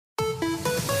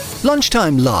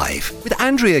Lunchtime Live with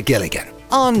Andrea Gilligan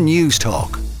on News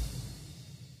Talk.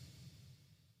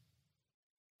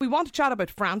 We want to chat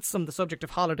about France on the subject of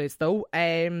holidays though,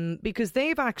 because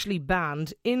they've actually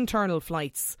banned internal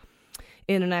flights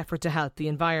in an effort to help the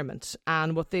environment.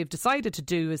 And what they've decided to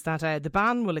do is that the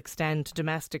ban will extend to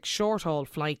domestic short-haul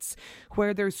flights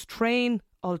where there's train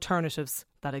alternatives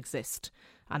that exist.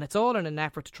 And it's all in an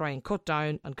effort to try and cut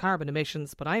down on carbon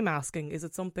emissions. But I'm asking, is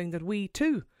it something that we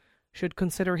too should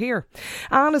consider here?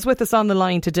 Anne is with us on the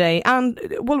line today. And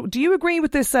well, do you agree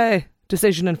with this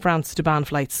decision in France to ban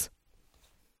flights?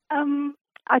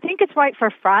 I think it's right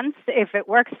for France. If it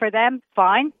works for them,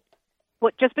 fine.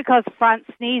 But just because France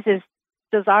sneezes,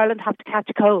 does Ireland have to catch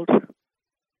a cold?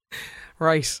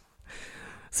 Right.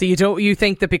 So you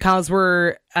think that because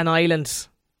we're an island,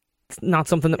 it's not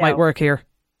something that might work here?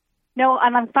 No,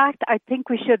 and in fact, I think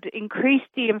we should increase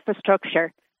the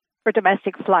infrastructure for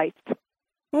domestic flights.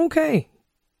 Okay.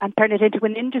 And turn it into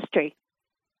an industry.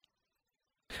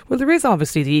 Well, there is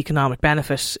obviously the economic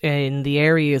benefit in the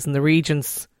areas and the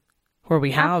regions where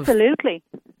we have absolutely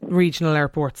regional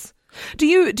airports. Do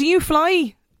you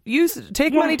fly?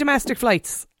 Take many domestic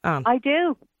flights, Anne? I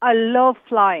do. I love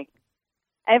flying.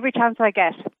 Every chance I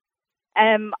get.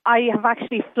 I have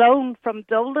actually flown from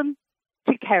Dublin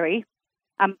to Kerry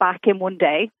and back in one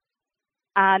day,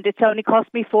 and it's only cost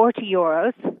me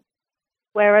 €40.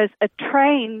 Whereas a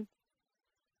train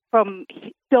from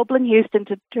Dublin, Houston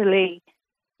to Tralee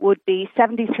would be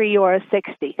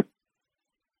 €73.60.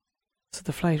 So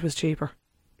the flight was cheaper?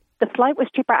 The flight was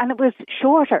cheaper and it was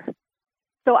shorter.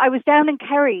 So I was down in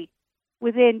Kerry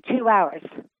within 2 hours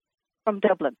from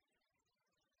Dublin.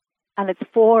 And it's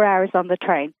 4 hours on the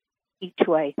train each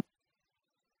way.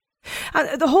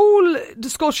 And the whole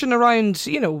discussion around,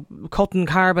 cutting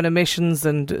carbon emissions,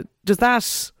 and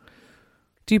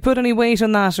do you put any weight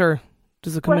on that, or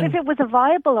does it come in? Well, if it was a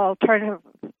viable alternative,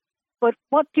 but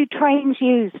what do trains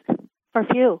use for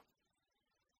fuel?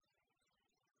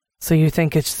 So you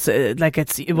think it's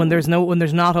when there's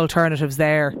not alternatives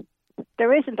there?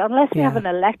 There isn't, unless we have an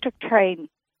electric train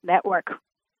network.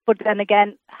 But then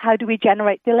again, how do we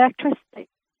generate the electricity?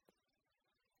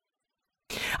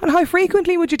 And how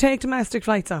frequently would you take domestic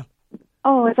flights on?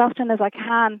 Oh, as often as I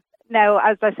can. Now,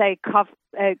 as I say,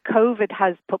 COVID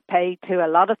has put pay to a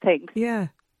lot of things. Yeah.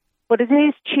 But it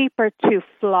is cheaper to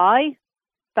fly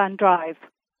than drive.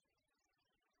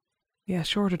 Yeah,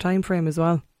 shorter time frame as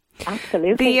well.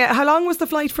 Absolutely. How long was the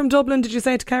flight from Dublin, did you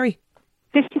say, to Kerry?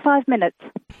 55 minutes.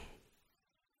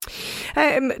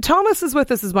 Thomas is with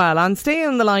us as well, and stay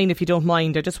on the line if you don't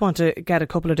mind. I just want to get a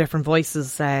couple of different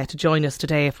voices to join us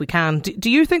today if we can. Do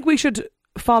you think we should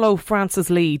follow France's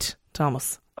lead,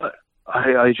 Thomas?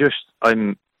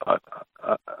 I'm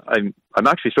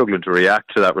actually struggling to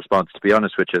react to that response, to be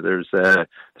honest with you. There's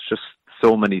just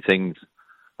so many things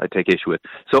I take issue with.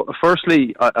 So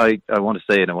firstly, I want to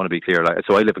say, and I want to be clear,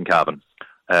 so I live in Cavan.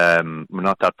 We're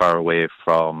not that far away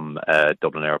from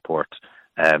Dublin Airport.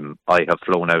 I have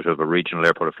flown out of a regional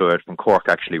airport. I flew out from Cork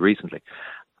actually recently.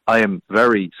 I am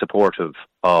very supportive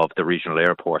of the regional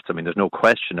airports. I mean, there's no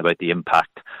question about the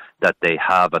impact that they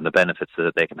have and the benefits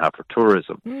that they can have for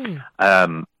tourism.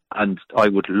 And I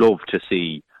would love to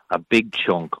see a big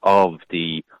chunk of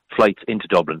the flights into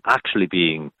Dublin actually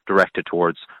being directed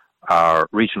towards our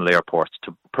regional airports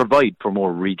to provide for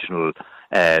more regional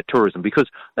tourism, because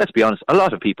let's be honest, a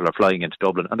lot of people are flying into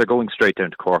Dublin and they're going straight down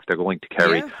to Cork, they're going to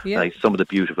Kerry, some of the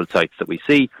beautiful sites that we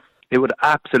see. It would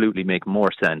absolutely make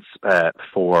more sense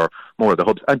for more of the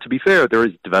hubs. And to be fair, there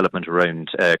is development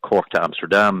around Cork to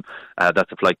Amsterdam.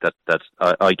 That's a flight that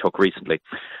I took recently.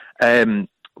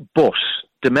 But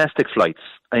domestic flights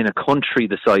in a country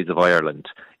the size of Ireland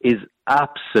is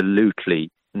absolutely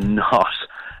not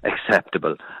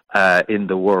acceptable in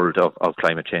the world of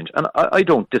climate change. And I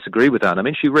don't disagree with Anne. I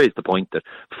mean, she raised the point that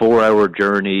 4-hour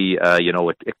journey,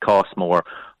 it costs more.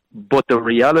 But the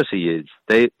reality is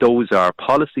those are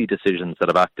policy decisions that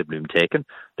have actively been taken.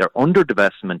 They're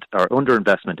underinvestment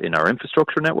in our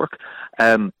infrastructure network.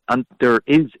 And there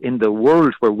is, in the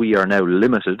world where we are now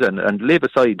limited, and leave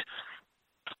aside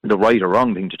the right or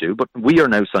wrong thing to do, but we are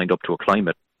now signed up to a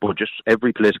climate budget.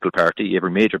 Every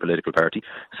major political party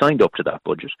signed up to that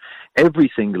budget.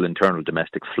 Every single internal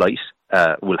domestic flight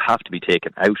will have to be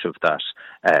taken out of that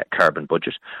carbon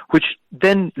budget, which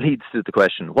then leads to the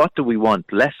question, what do we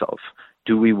want less of?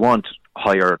 Do we want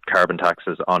higher carbon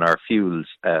taxes on our fuels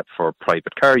for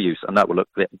private car use, and that will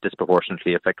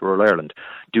disproportionately affect rural Ireland?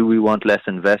 Do we want less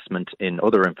investment in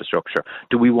other infrastructure?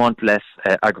 Do we want less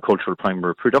agricultural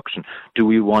primary production? Do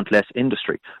we want less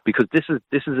industry? Because this is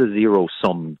a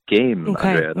zero-sum game,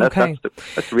 Andrea. That's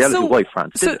the reality of why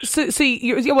France did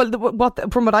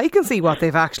it. From what I can see, what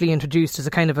they've actually introduced is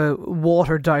a kind of a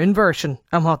watered-down version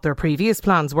of what their previous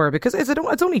plans were, because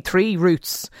it's only 3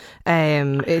 routes.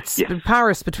 It's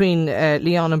Paris between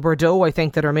Lyon and Bordeaux, I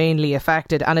think, that are mainly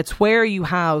affected, and it's where you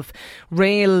have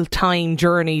rail time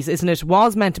journeys, isn't it? It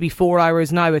was meant to be 4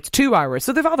 hours, now it's 2 hours.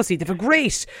 So they've a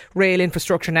great rail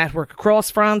infrastructure network across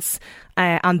France,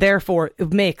 and therefore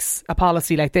it makes a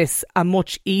policy like this a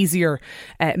much easier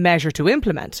measure to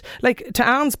implement. Like, to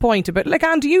Anne's point about, like,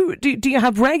 Anne, do you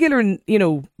have regular,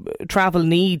 travel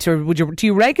needs, or do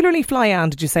you regularly fly,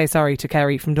 Anne, did you say, sorry, to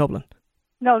Kerry from Dublin?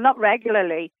 No, not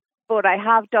regularly, but I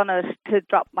have done it to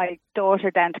drop my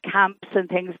daughter down to camps and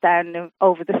things down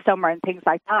over the summer and things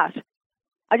like that.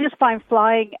 I just find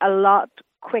flying a lot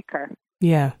quicker.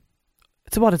 Yeah.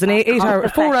 It's an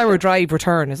 4-hour drive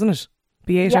return, isn't it?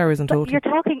 Be 8 hours in total. You're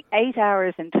talking 8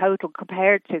 hours in total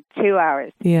compared to 2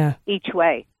 hours each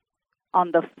way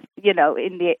on the,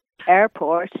 in the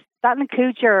airport. That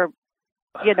includes your,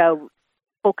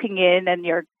 booking in and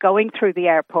you're going through the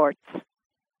airports.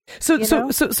 So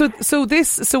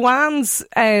Anne's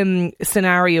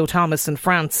scenario, Thomas, in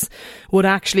France would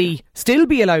actually still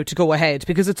be allowed to go ahead,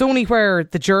 because it's only where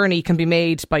the journey can be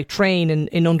made by train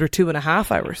in under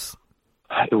 2.5 hours.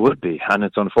 It would be, and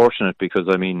it's unfortunate because,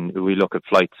 we look at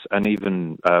flights, and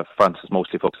even France is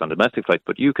mostly focused on domestic flights,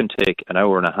 but you can take an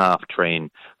hour and a half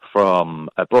train from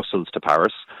Brussels to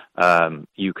Paris.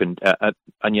 You can,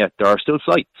 and yet there are still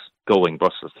flights going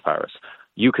Brussels to Paris.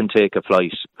 You can take a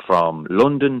train from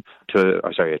London to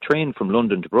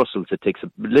Brussels. It takes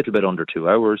a little bit under 2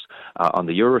 hours on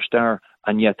the Eurostar,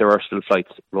 and yet there are still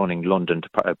flights running London to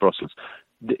Brussels.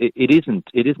 It isn't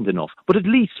enough. But at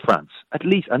least France,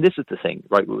 and this is the thing,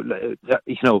 right?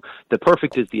 The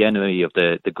perfect is the enemy of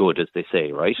the good, as they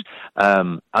say, right?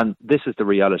 And this is the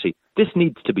reality. This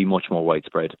needs to be much more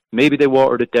widespread. Maybe they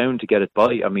watered it down to get it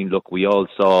by. Look, we all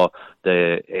saw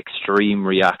the extreme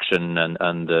reaction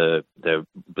and the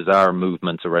bizarre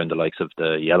movements around the likes of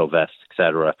the yellow vests,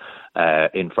 etc.,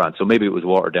 in France. So maybe it was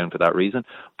watered down for that reason.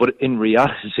 But in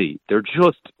reality, they're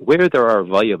just where there are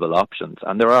viable options,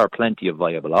 and there are plenty of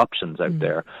viable options out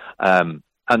there. And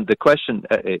the question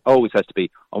it always has to be,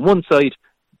 on one side,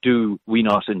 do we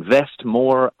not invest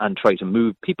more and try to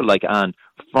move people like Anne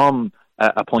from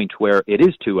a point where it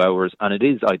is 2 hours and it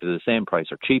is either the same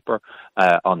price or cheaper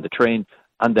on the train,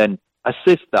 and then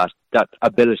assist that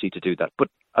ability to do that. But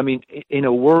in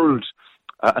a world,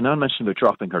 and I mentioned about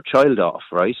dropping her child off,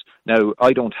 right? Now,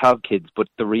 I don't have kids, but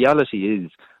the reality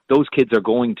is those kids are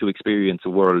going to experience a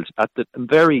world at the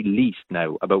very least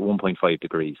now about 1.5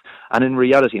 degrees. And in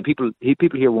reality, and people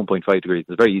hear 1.5 degrees,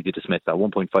 it's very easy to dismiss that.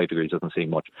 1.5 degrees doesn't seem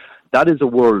much. That is a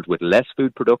world with less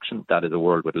food production. That is a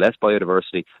world with less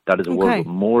biodiversity. That is a world with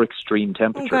more extreme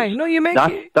temperatures. Okay. No,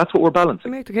 that's what we're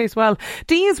balancing. You make the case well.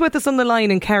 Dee is with us on the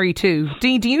line in Kerry too.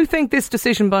 Dee, do you think this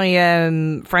decision by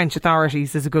French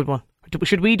authorities is a good one?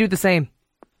 Should we do the same?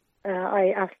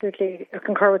 I absolutely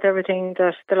concur with everything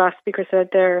that the last speaker said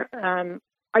there.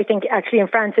 I think actually in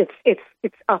France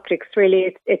it's optics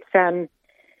really. It's at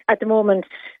the moment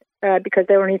because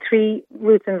there are only 3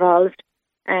 routes involved,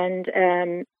 and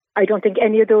I don't think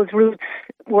any of those routes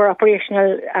were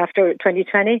operational after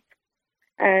 2020,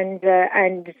 and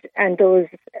those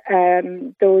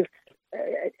there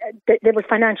was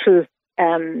financial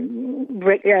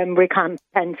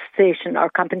recompensation or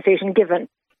compensation given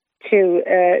to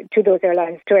those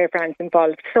airlines, to Air France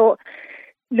involved. So,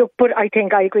 look, but I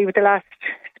think I agree with the last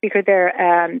speaker there.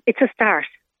 It's a start,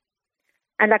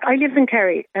 and like I live in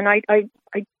Kerry, and I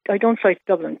don't fly to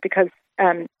Dublin because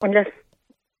unless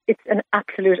it's an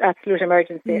absolute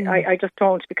emergency, I just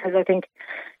don't, because I think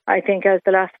as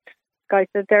the last guy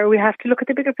said there, we have to look at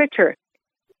the bigger picture.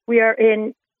 We are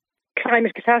in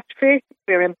climate catastrophe,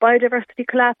 we're in biodiversity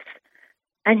collapse,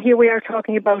 and here we are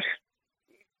talking about.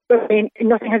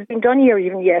 Nothing has been done here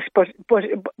even yet, but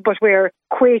we're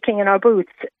quaking in our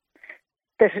boots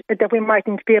that we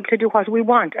mightn't be able to do what we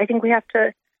want. I think we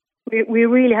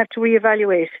really have to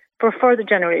reevaluate for further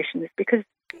generations, because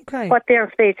what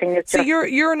they're facing is. So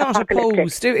you're not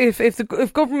opposed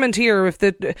if government here, if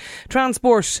the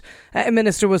transport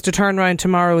minister was to turn around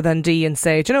tomorrow then Dee and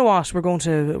say, do you know what, we're going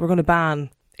to ban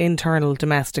internal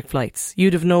domestic flights.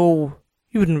 You'd have no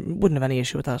You wouldn't have any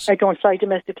issue with that. I don't fly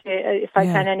domestically if I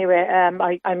can anyway.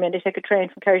 I mainly take a train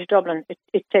from Kerry to Dublin.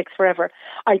 It takes forever.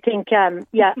 I think,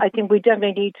 I think we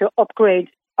definitely need to upgrade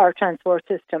our transport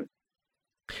system.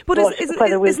 But isn't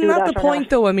that the point,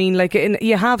 though? I mean, like,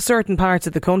 you have certain parts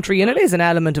of the country, and it is an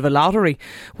element of a lottery,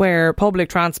 where public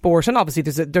transport, and obviously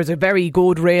there's a very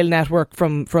good rail network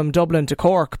from Dublin to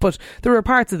Cork, but there are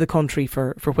parts of the country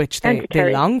for which they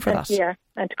long for that. Yeah,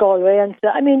 and to Galway. And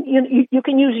I mean, you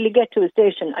can usually get to a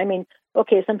station. I mean,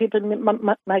 okay, some people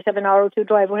might have an hour or two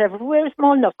drive, whatever. We're a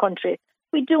small enough country.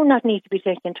 We do not need to be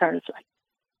taking internal flights.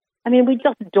 I mean, we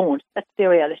just don't. That's the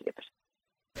reality of it.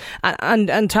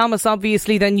 And Thomas,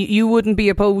 obviously, then you wouldn't be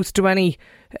opposed to any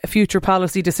future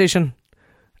policy decision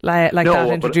like that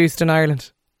introduced in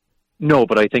Ireland. No,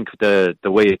 but I think the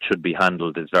way it should be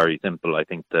handled is very simple. I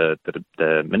think the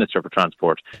Minister for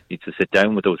Transport needs to sit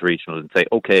down with those regional and say,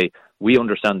 okay, we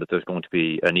understand that there's going to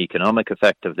be an economic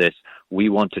effect of this. We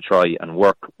want to try and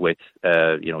work with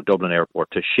Dublin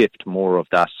Airport to shift more of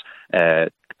that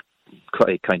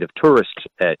kind of tourist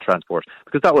transport,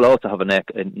 because that will also have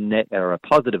a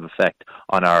positive effect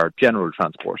on our general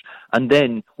transport, and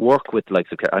then work with likes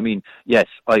of. I mean, yes,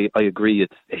 I agree.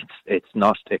 It's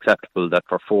not acceptable that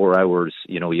for 4 hours,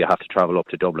 you have to travel up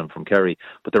to Dublin from Kerry,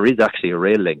 but there is actually a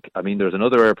rail link. I mean, there's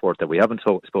another airport that we haven't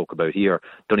spoke about here,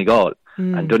 Donegal.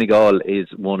 And Donegal is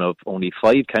one of only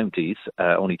 5 counties,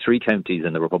 only 3 counties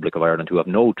in the Republic of Ireland who have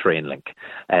no train link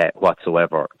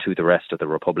whatsoever to the rest of the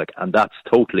Republic, and that's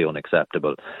totally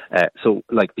unacceptable. So,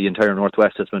 like, the entire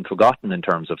Northwest has been forgotten in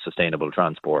terms of sustainable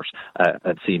transport,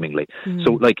 seemingly.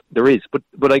 So, like, there is,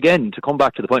 but again, to come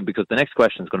back to the point, because the next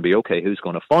question is going to be, okay, who's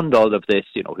going to fund all of this?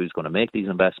 Who's going to make these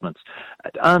investments?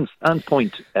 Anne's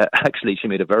point, actually, she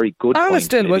made a very good point. Anne's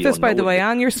still with us, by the way.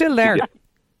 Anne, you're still there.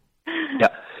 Yeah.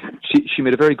 She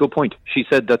made a very good point. She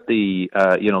said that the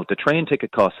train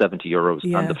ticket costs €70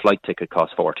 and the flight ticket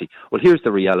costs 40. Well, here's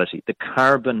the reality: the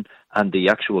carbon and the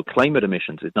actual climate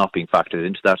emissions is not being factored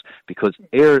into that, because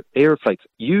air flights,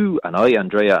 you and I,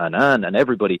 Andrea and Anne and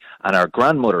everybody and our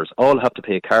grandmothers all have to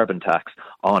pay a carbon tax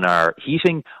on our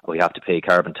heating. We have to pay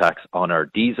carbon tax on our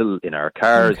diesel in our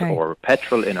cars or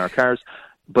petrol in our cars,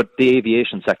 but the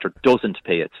aviation sector doesn't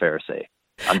pay its fair say.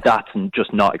 And that's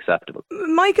just not acceptable.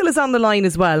 Michael is on the line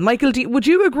as well. Michael, would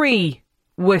you agree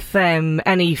with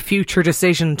any future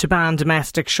decision to ban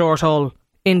domestic short-haul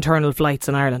internal flights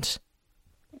in Ireland?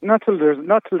 Not till there's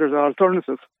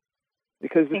alternatives,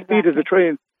 because the speed of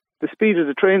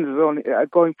the trains is only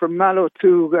going from Mallow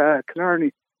to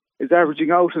Killarney is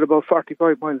averaging out at about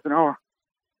 45 miles an hour,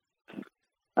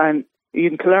 and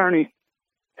in Killarney,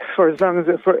 for as long as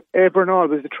for ever and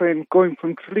always, the train going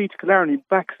from Tralee to Killarney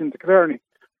backs into Killarney,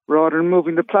 rather than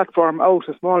moving the platform out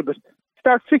a small bit.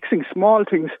 Start fixing small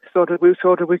things so that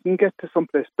we can get to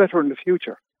someplace better in the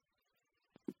future.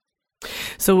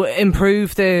 So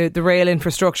improve the rail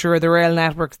infrastructure or the rail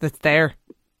networks that's there.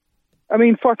 I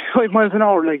mean, 45 miles an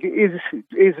hour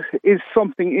is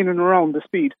something in and around the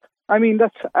speed. I mean,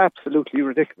 that's absolutely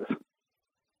ridiculous.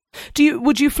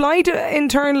 Would you fly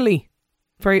internally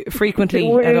very frequently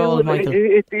at all, Michael?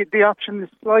 The option is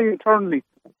fly internally.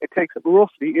 It takes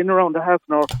roughly in around a half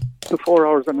an hour to 4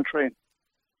 hours on a train.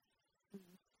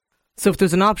 So if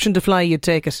there's an option to fly, you'd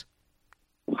take it?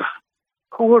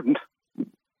 Who wouldn't?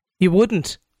 You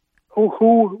wouldn't?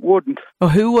 Who wouldn't? Oh,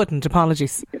 who wouldn't?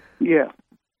 Apologies. Yeah.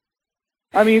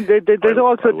 I mean, there's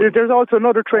also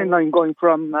another train line going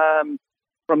from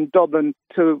Dublin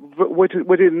to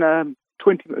within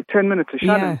 10 minutes of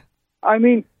Shannon. Yeah. I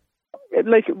mean,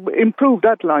 like, improve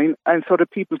that line, and so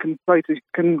that people can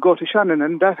go to Shannon,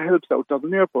 and that helps out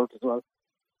Dublin Airport as well.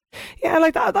 Yeah,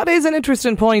 like that is an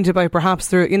interesting point about perhaps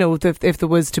there, if there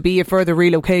was to be a further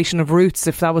relocation of routes,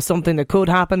 if that was something that could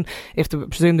happen,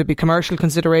 presume there'd be commercial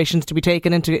considerations to be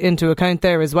taken into account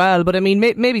there as well. But I mean,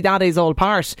 maybe that is all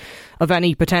part of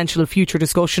any potential future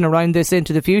discussion around this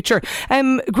into the future.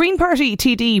 Green Party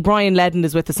TD Brian Ledden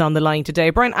is with us on the line today.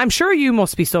 Brian, I'm sure you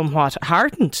must be somewhat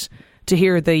heartened to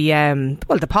hear the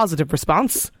positive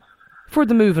response for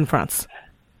the move in France.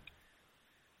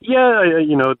 Yeah,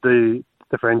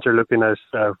 the French are looking at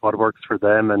what works for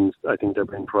them, and I think they're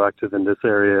being proactive in this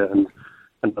area and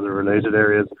other related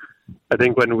areas. I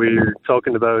think when we're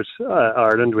talking about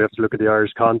Ireland, we have to look at the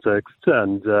Irish context,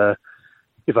 and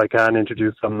if I can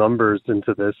introduce some numbers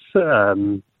into this,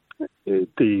 the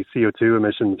CO2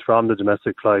 emissions from the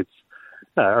domestic flights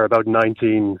are about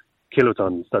 19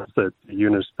 kilotons. That's the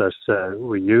unit that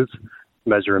we use to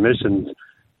measure emissions.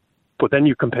 But then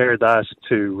you compare that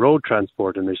to road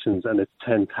transport emissions, and it's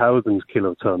 10,000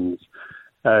 kilotons.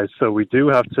 So we do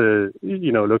have to,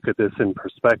 look at this in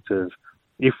perspective.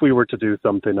 If we were to do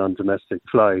something on domestic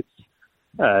flights,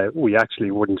 we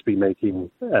actually wouldn't be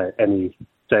making any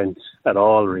dent at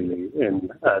all, really, in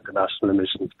the national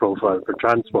emissions profile for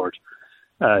transport.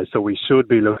 So we should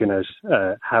be looking at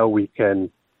how we can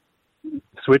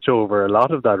switch over a lot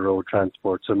of that road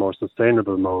transport to more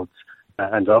sustainable modes,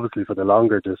 and obviously for the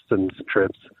longer distance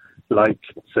trips, like,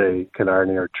 say,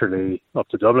 Killarney or Tralee up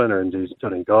to Dublin, or indeed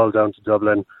Donegal down to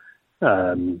Dublin,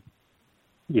 or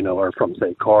from,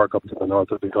 say, Cork up to the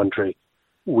north of the country,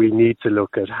 we need to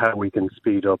look at how we can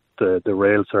speed up the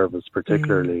rail service,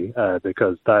 particularly,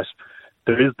 because there's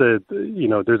a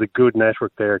good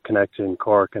network there connecting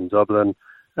Cork and Dublin,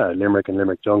 Limerick and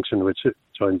Limerick Junction, which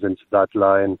joins into that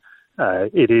line.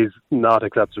 It is not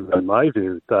acceptable, in my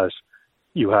view, that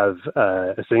you have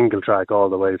a single track all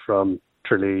the way from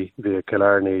Tralee via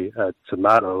Killarney to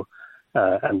Mallow,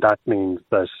 and that means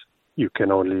that you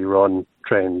can only run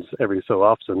trains every so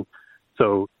often.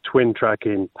 So twin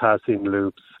tracking, passing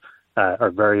loops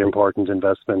are very important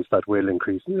investments that will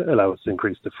allow us to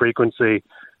increase the frequency.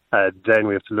 Then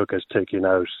we have to look at taking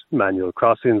out manual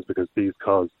crossings, because these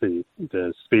cause the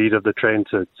speed of the train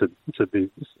to be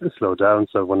slowed down.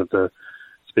 So one of the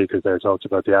speakers there talked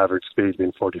about the average speed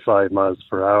being 45 miles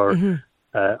per hour. Mm-hmm.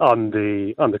 On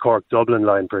the Cork Dublin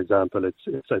line, for example, it's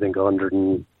I think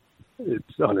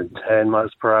 110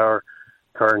 miles per hour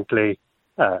currently,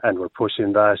 and we're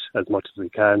pushing that as much as we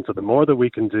can. So the more that we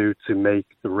can do to make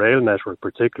the rail network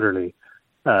particularly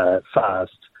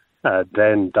fast,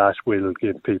 then that will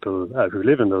give people who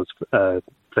live in those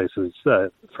places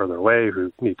further away,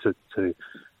 who need to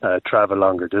travel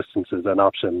longer distances, an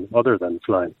option other than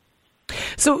flying.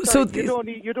 So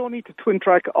you don't need to twin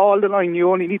track all the line.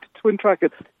 You only need to twin track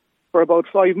it for about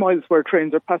 5 miles where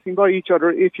trains are passing by each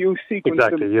other if you sequence them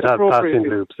appropriately. You'd have passing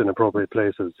loops in appropriate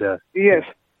places, yeah. Yes.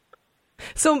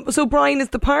 So Brian, as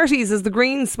the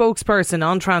Green spokesperson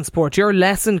on transport, you're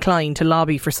less inclined to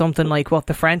lobby for something like what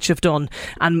the French have done,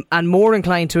 and more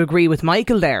inclined to agree with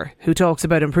Michael there, who talks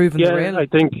about improving the rail. I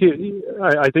think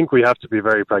we have to be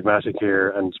very pragmatic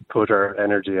here and put our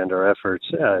energy and our efforts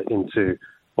into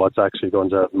what's actually going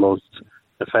to have most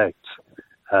effect.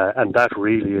 And that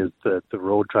really is the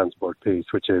road transport piece,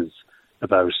 which is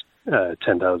about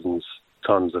 10,000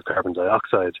 tonnes of carbon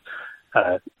dioxide.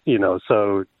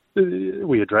 So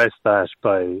we address that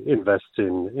by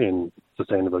investing in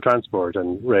sustainable transport,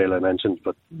 and rail I mentioned,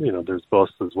 but there's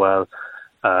bus as well.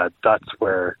 That's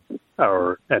where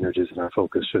our energies and our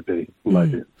focus should be, in my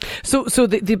view. So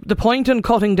the point in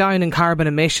cutting down in carbon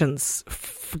emissions,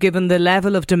 given the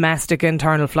level of domestic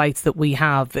internal flights that we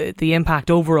have, the impact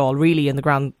overall really in the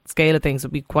grand scale of things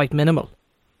would be quite minimal.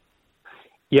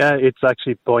 Yeah, it's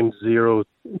actually 0.03%,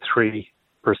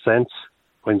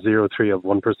 0.03 of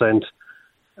 1%.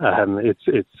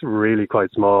 It's really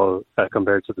quite small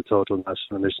compared to the total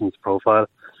national emissions profile.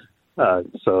 We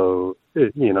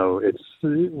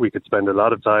could spend a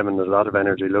lot of time and a lot of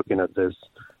energy looking at this,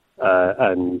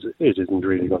 and it isn't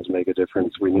really going to make a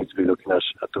difference. We need to be looking at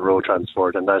the road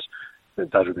transport, and that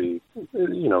would be,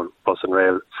 bus and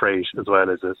rail freight as well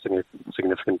as a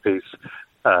significant piece.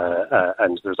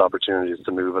 And there's opportunities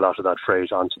to move a lot of that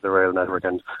freight onto the rail network.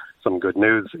 And some good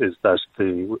news is that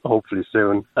hopefully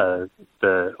soon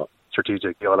the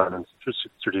strategic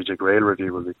rail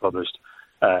review will be published,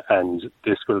 and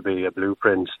this will be a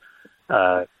blueprint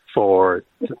for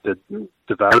the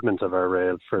development of our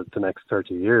rail for the next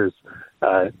 30 years.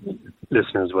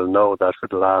 Listeners will know that for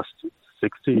the last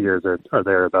 60 years or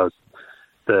thereabouts,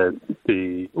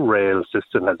 the rail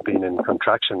system has been in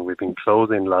contraction. We've been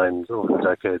closing lines over the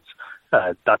decades.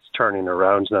 That's turning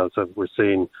around now. So we're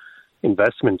seeing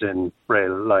investment in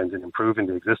rail lines and improving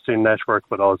the existing network,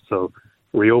 but also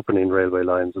reopening railway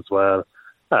lines as well.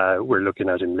 We're looking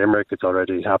at in Limerick, it's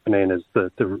already happening, is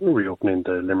the reopening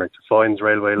the Limerick to Foynes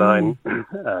railway line.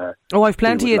 I've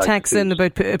plenty of texts in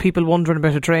about people wondering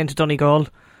about a train to Donegal.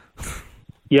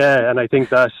 Yeah, and I think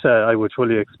that I would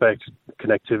fully expect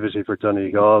connectivity for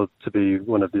Donegal to be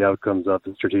one of the outcomes of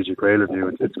the strategic rail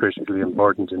review. It's critically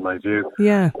important in my view.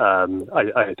 Yeah.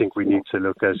 I think we need to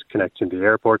look at connecting the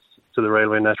airports to the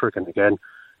railway network. And again,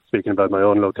 speaking about my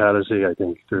own locality, I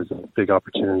think there's a big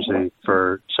opportunity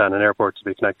for Shannon Airport to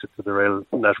be connected to the rail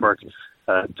network,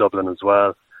 Dublin as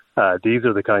well. These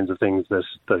are the kinds of things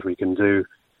that we can do.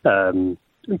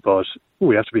 But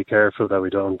we have to be careful that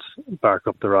we don't bark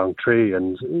up the wrong tree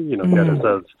and, get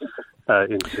ourselves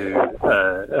into,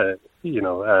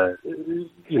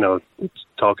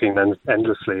 talking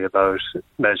endlessly about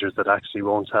measures that actually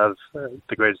won't have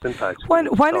the greatest impact. When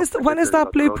is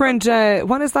that blueprint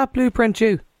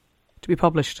due to be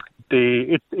published?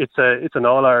 It's an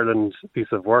All Ireland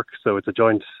piece of work, so it's a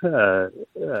joint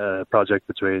project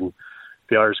between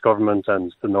the Irish government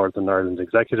and the Northern Ireland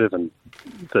executive, and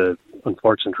the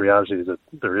unfortunate reality is that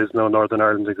there is no Northern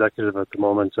Ireland executive at the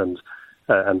moment, and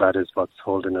that is what's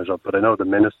holding it up. But I know the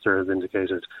Minister has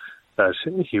indicated that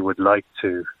he would like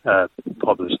to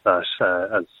publish that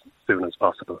as soon as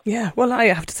possible. Yeah, well, I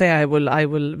have to say I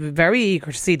will be very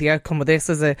eager to see the outcome of this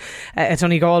as a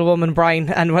Donegal woman, Brian,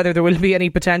 and whether there will be any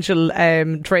potential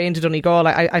train to Donegal.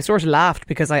 I sort of laughed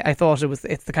because I thought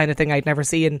it's the kind of thing I'd never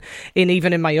see in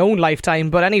even in my own lifetime.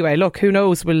 But anyway, look, who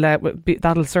knows?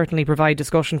 That'll certainly provide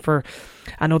discussion for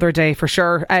another day for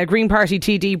sure. Green Party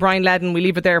TD Brian Ledden, we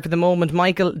leave it there for the moment.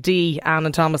 Michael D, Anne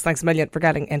and Thomas, thanks a million for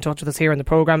getting in touch with us here in the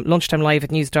programme. Lunchtime Live at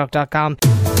newstalk.com.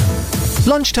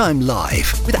 Lunchtime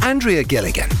Live with Andrea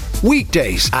Gilligan.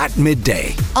 Weekdays at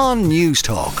midday on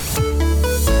Newstalk.